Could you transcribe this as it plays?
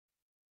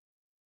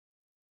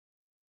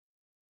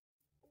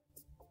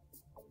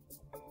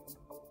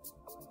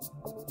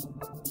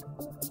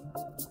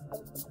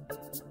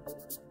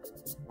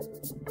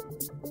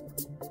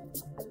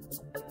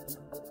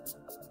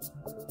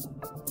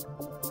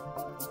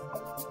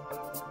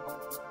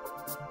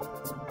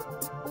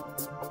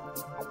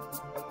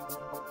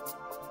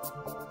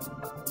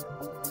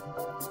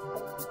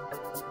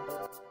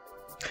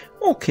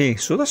Okay,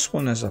 so this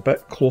one is a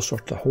bit closer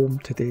to home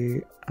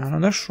today, and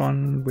on this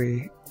run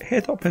we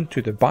head up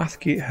into the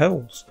Bathgate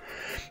Hills,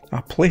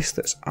 a place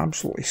that's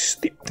absolutely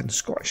steeped in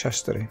Scottish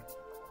history.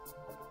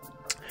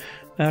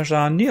 There's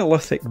a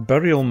Neolithic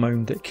burial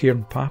mound at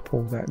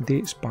Cairnpapple that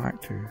dates back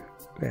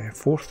to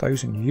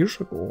 4,000 years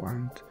ago,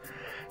 and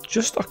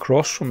just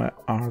across from it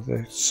are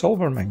the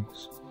silver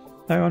mines.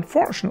 Now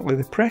unfortunately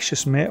the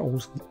precious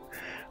metals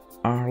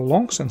are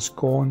long since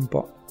gone,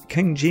 but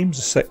King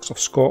James VI of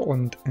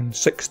Scotland in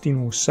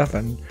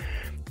 1607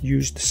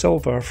 used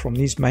silver from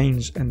these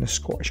mines in the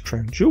Scottish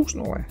Crown Jewels,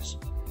 no less.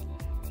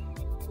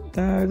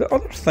 Now, the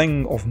other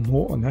thing of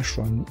note on this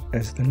run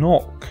is the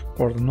Knock,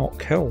 or the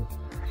Knock Hill.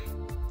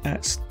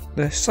 It's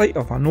the site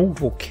of an old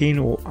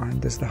volcano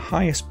and is the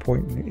highest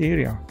point in the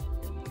area.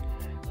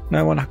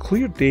 Now, on a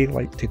clear day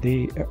like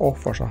today, it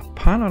offers a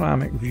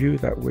panoramic view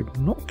that would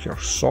knock your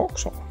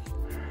socks off.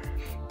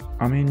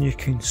 I mean, you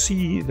can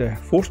see the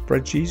Forth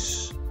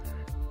Bridges,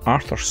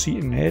 Arthur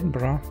Seat in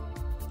Edinburgh,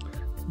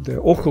 the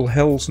Ochil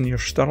Hills near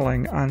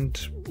Stirling,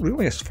 and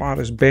really as far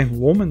as Ben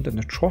Lomond in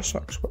the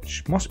Trossachs,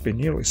 which must be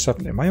nearly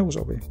 70 miles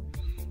away.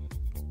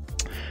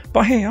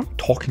 But hey, I'm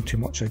talking too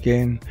much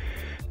again.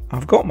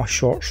 I've got my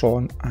shorts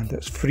on and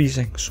it's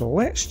freezing, so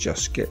let's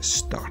just get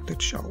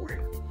started, shall we?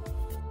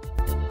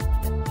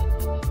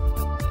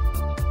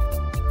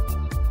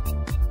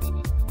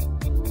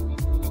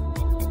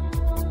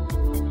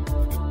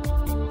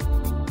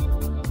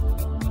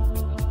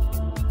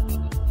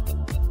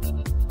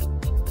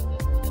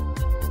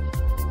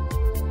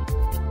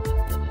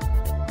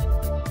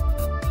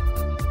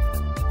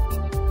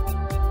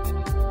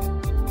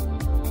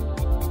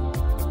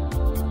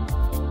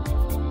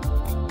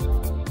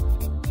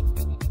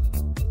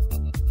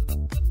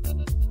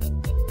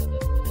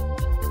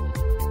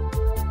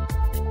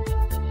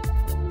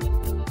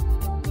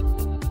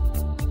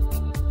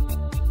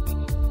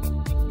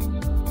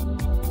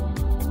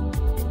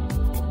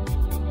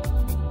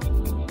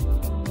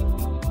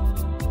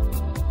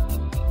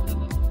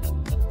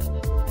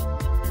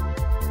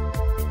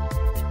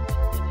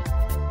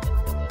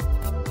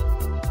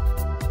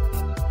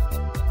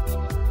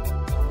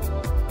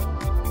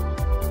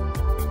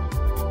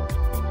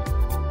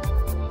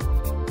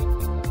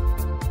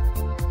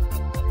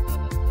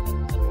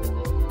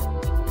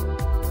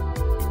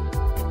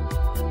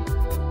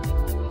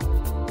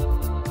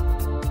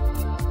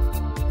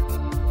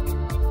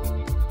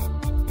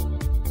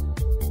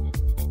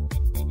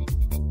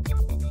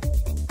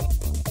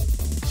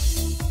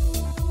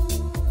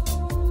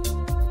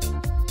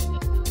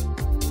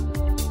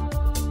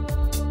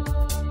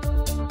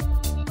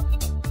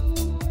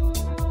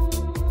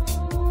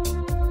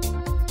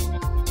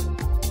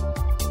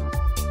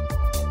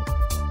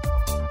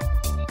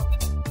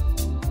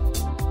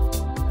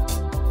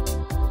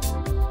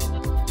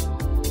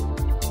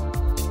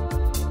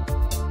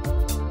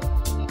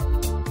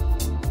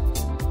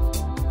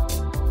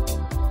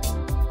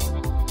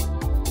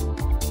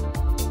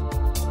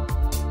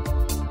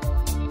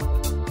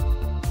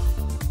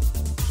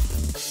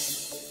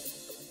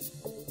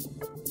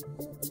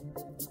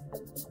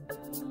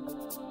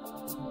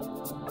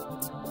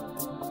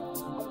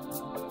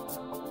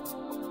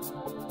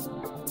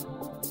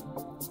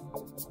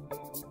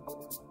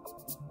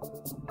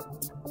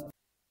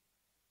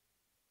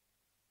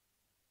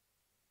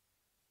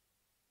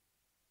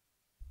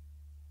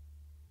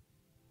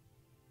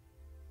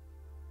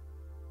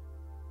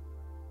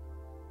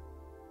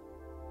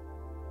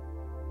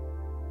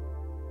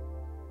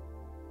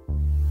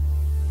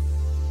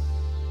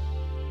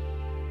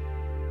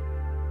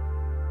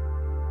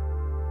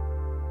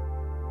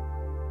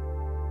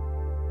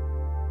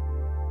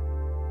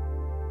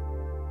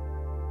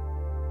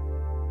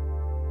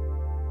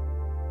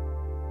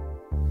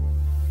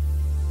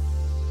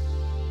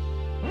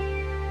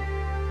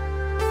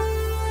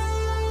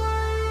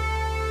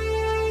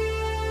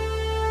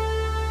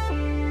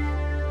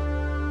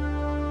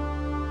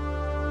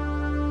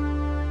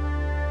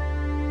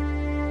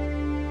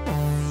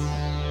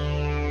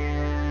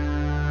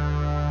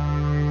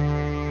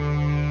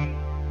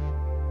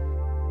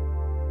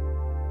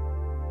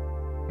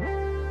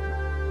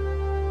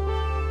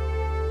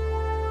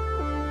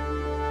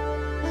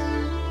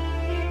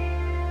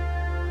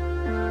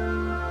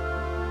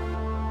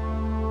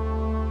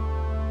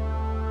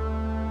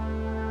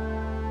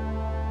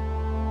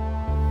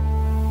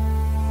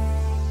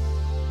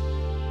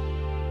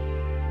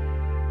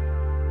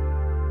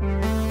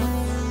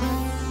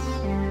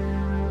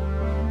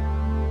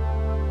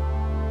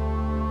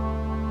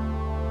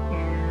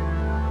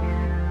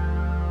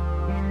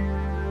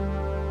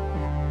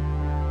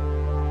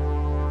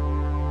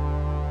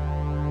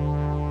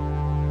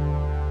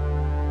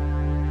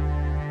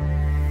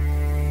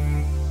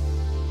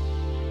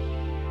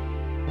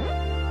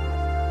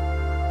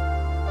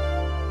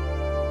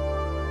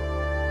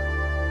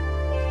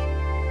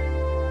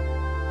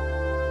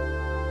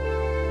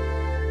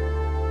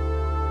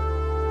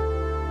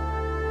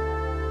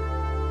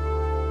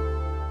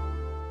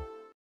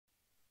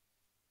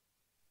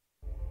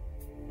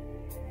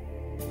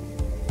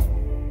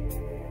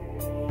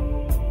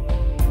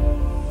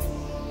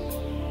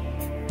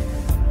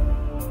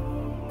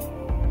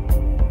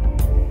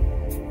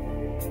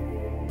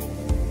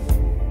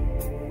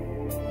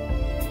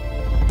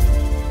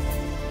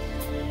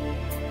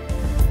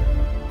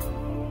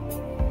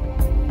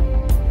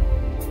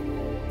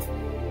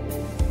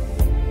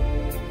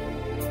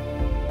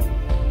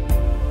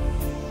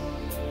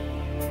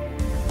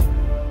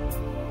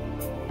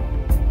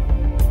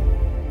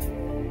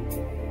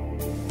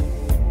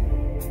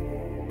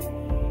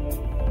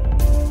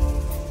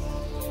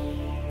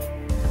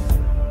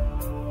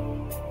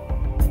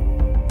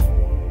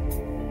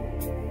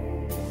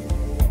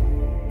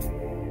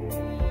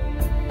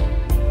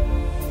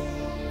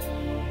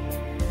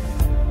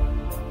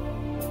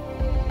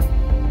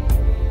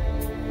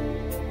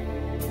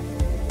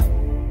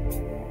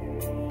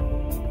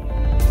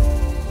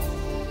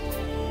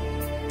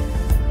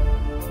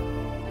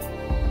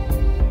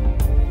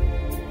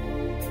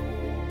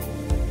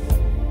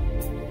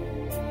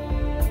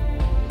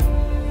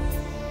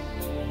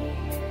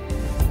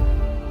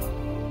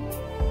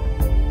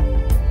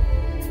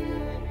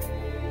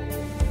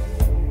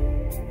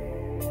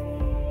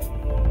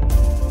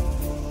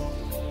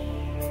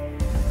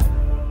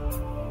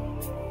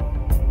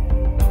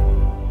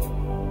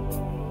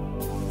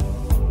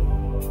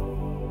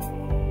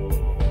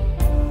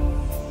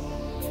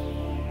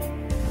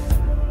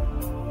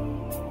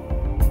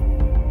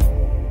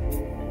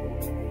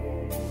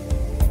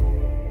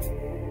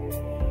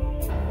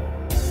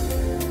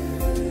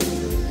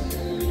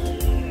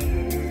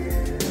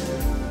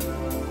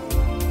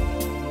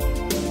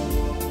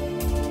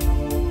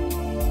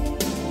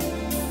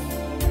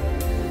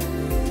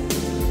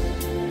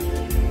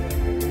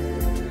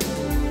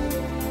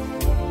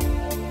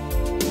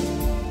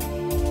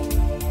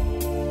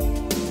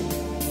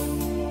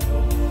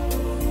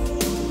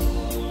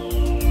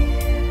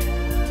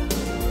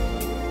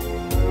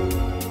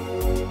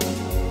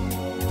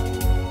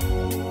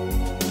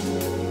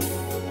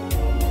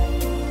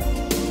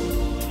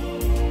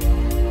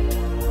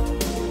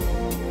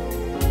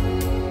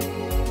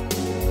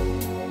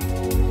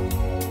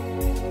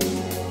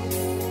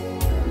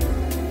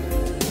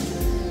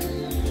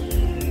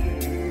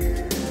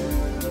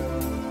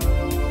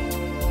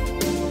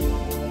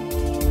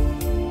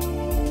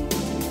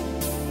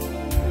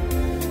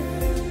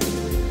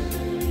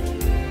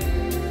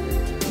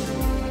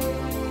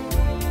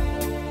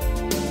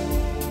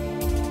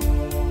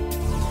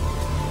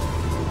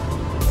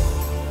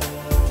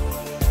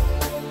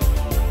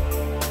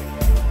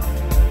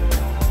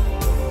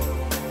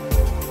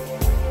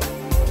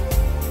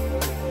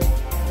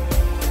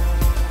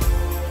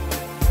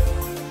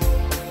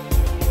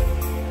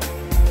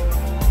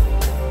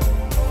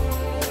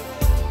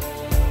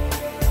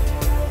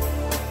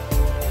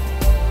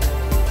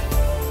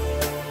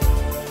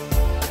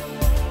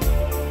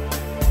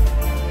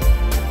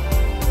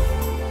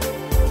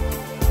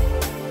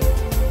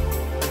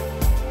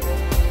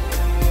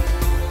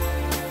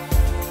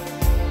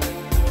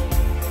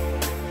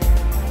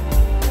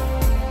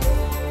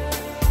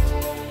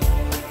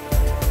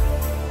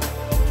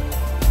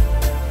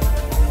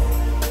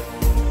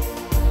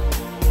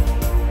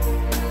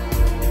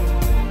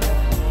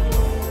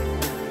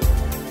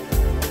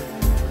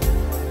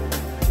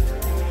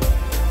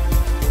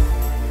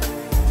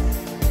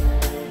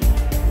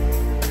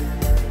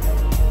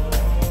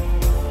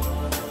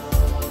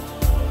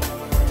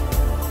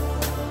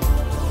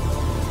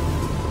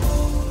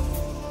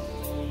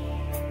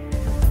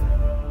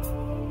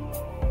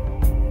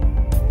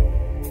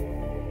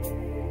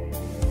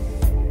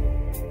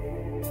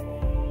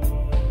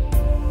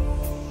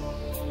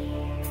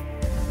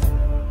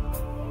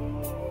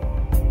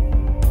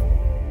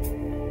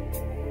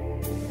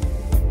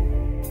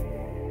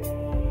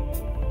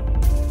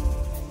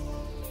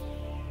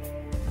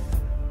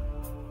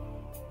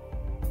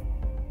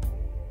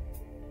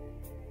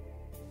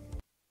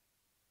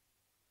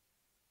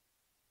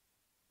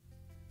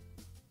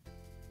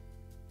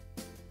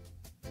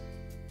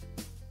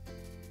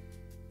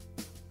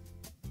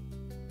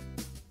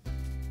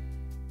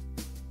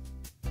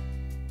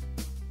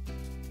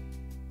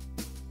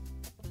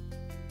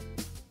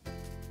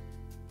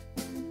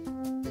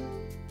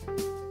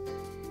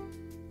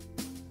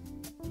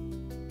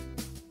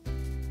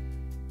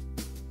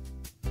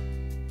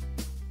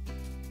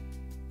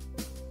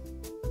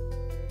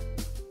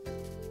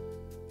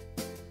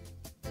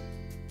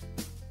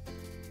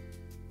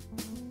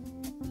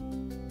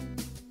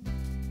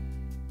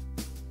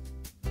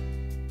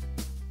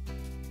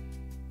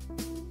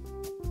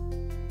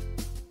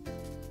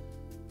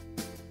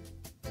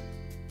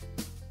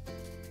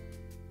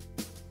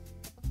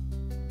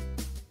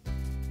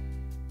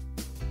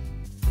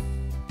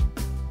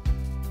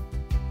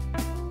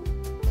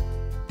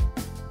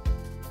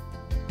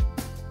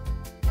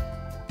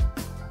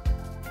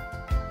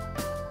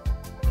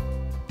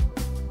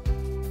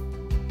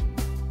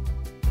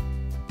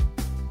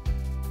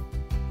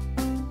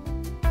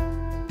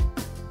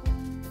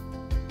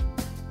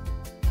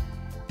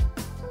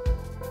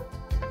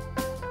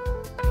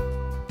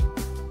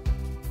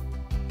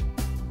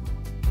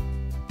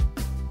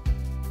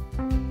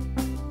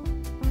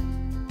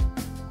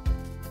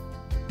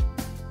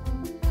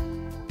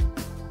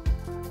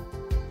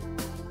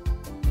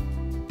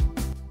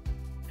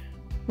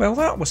 Well,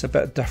 that was a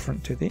bit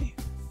different today.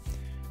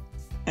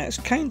 It's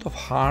kind of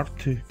hard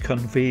to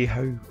convey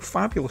how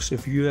fabulous the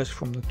view is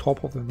from the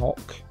top of the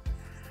knock,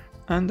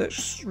 and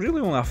it's really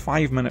only a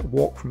 5-minute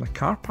walk from the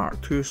car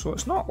park too, so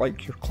it's not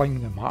like you're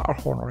climbing the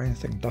Matterhorn or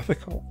anything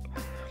difficult.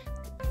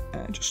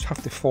 Just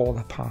have to follow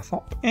the path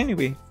up.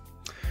 Anyway,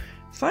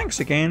 thanks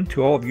again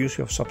to all of you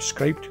who have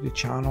subscribed to the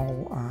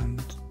channel,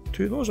 and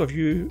to those of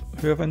you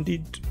who have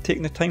indeed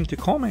taken the time to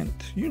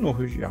comment. You know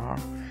who you are.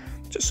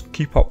 Just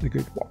keep up the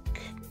good work,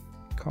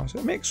 because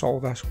it makes all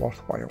this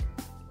worthwhile.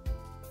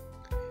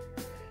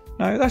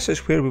 Now, this is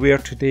where we were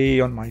today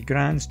on my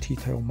Grand's tea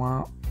towel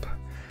map,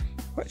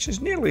 which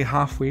is nearly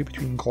halfway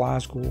between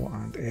Glasgow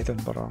and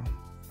Edinburgh.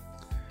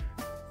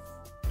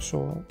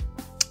 So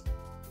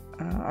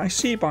I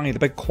see by the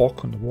big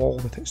clock on the wall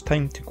that it's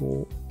time to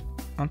go.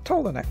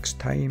 Until the next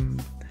time,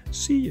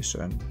 see you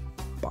soon.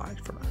 Bye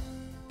for now.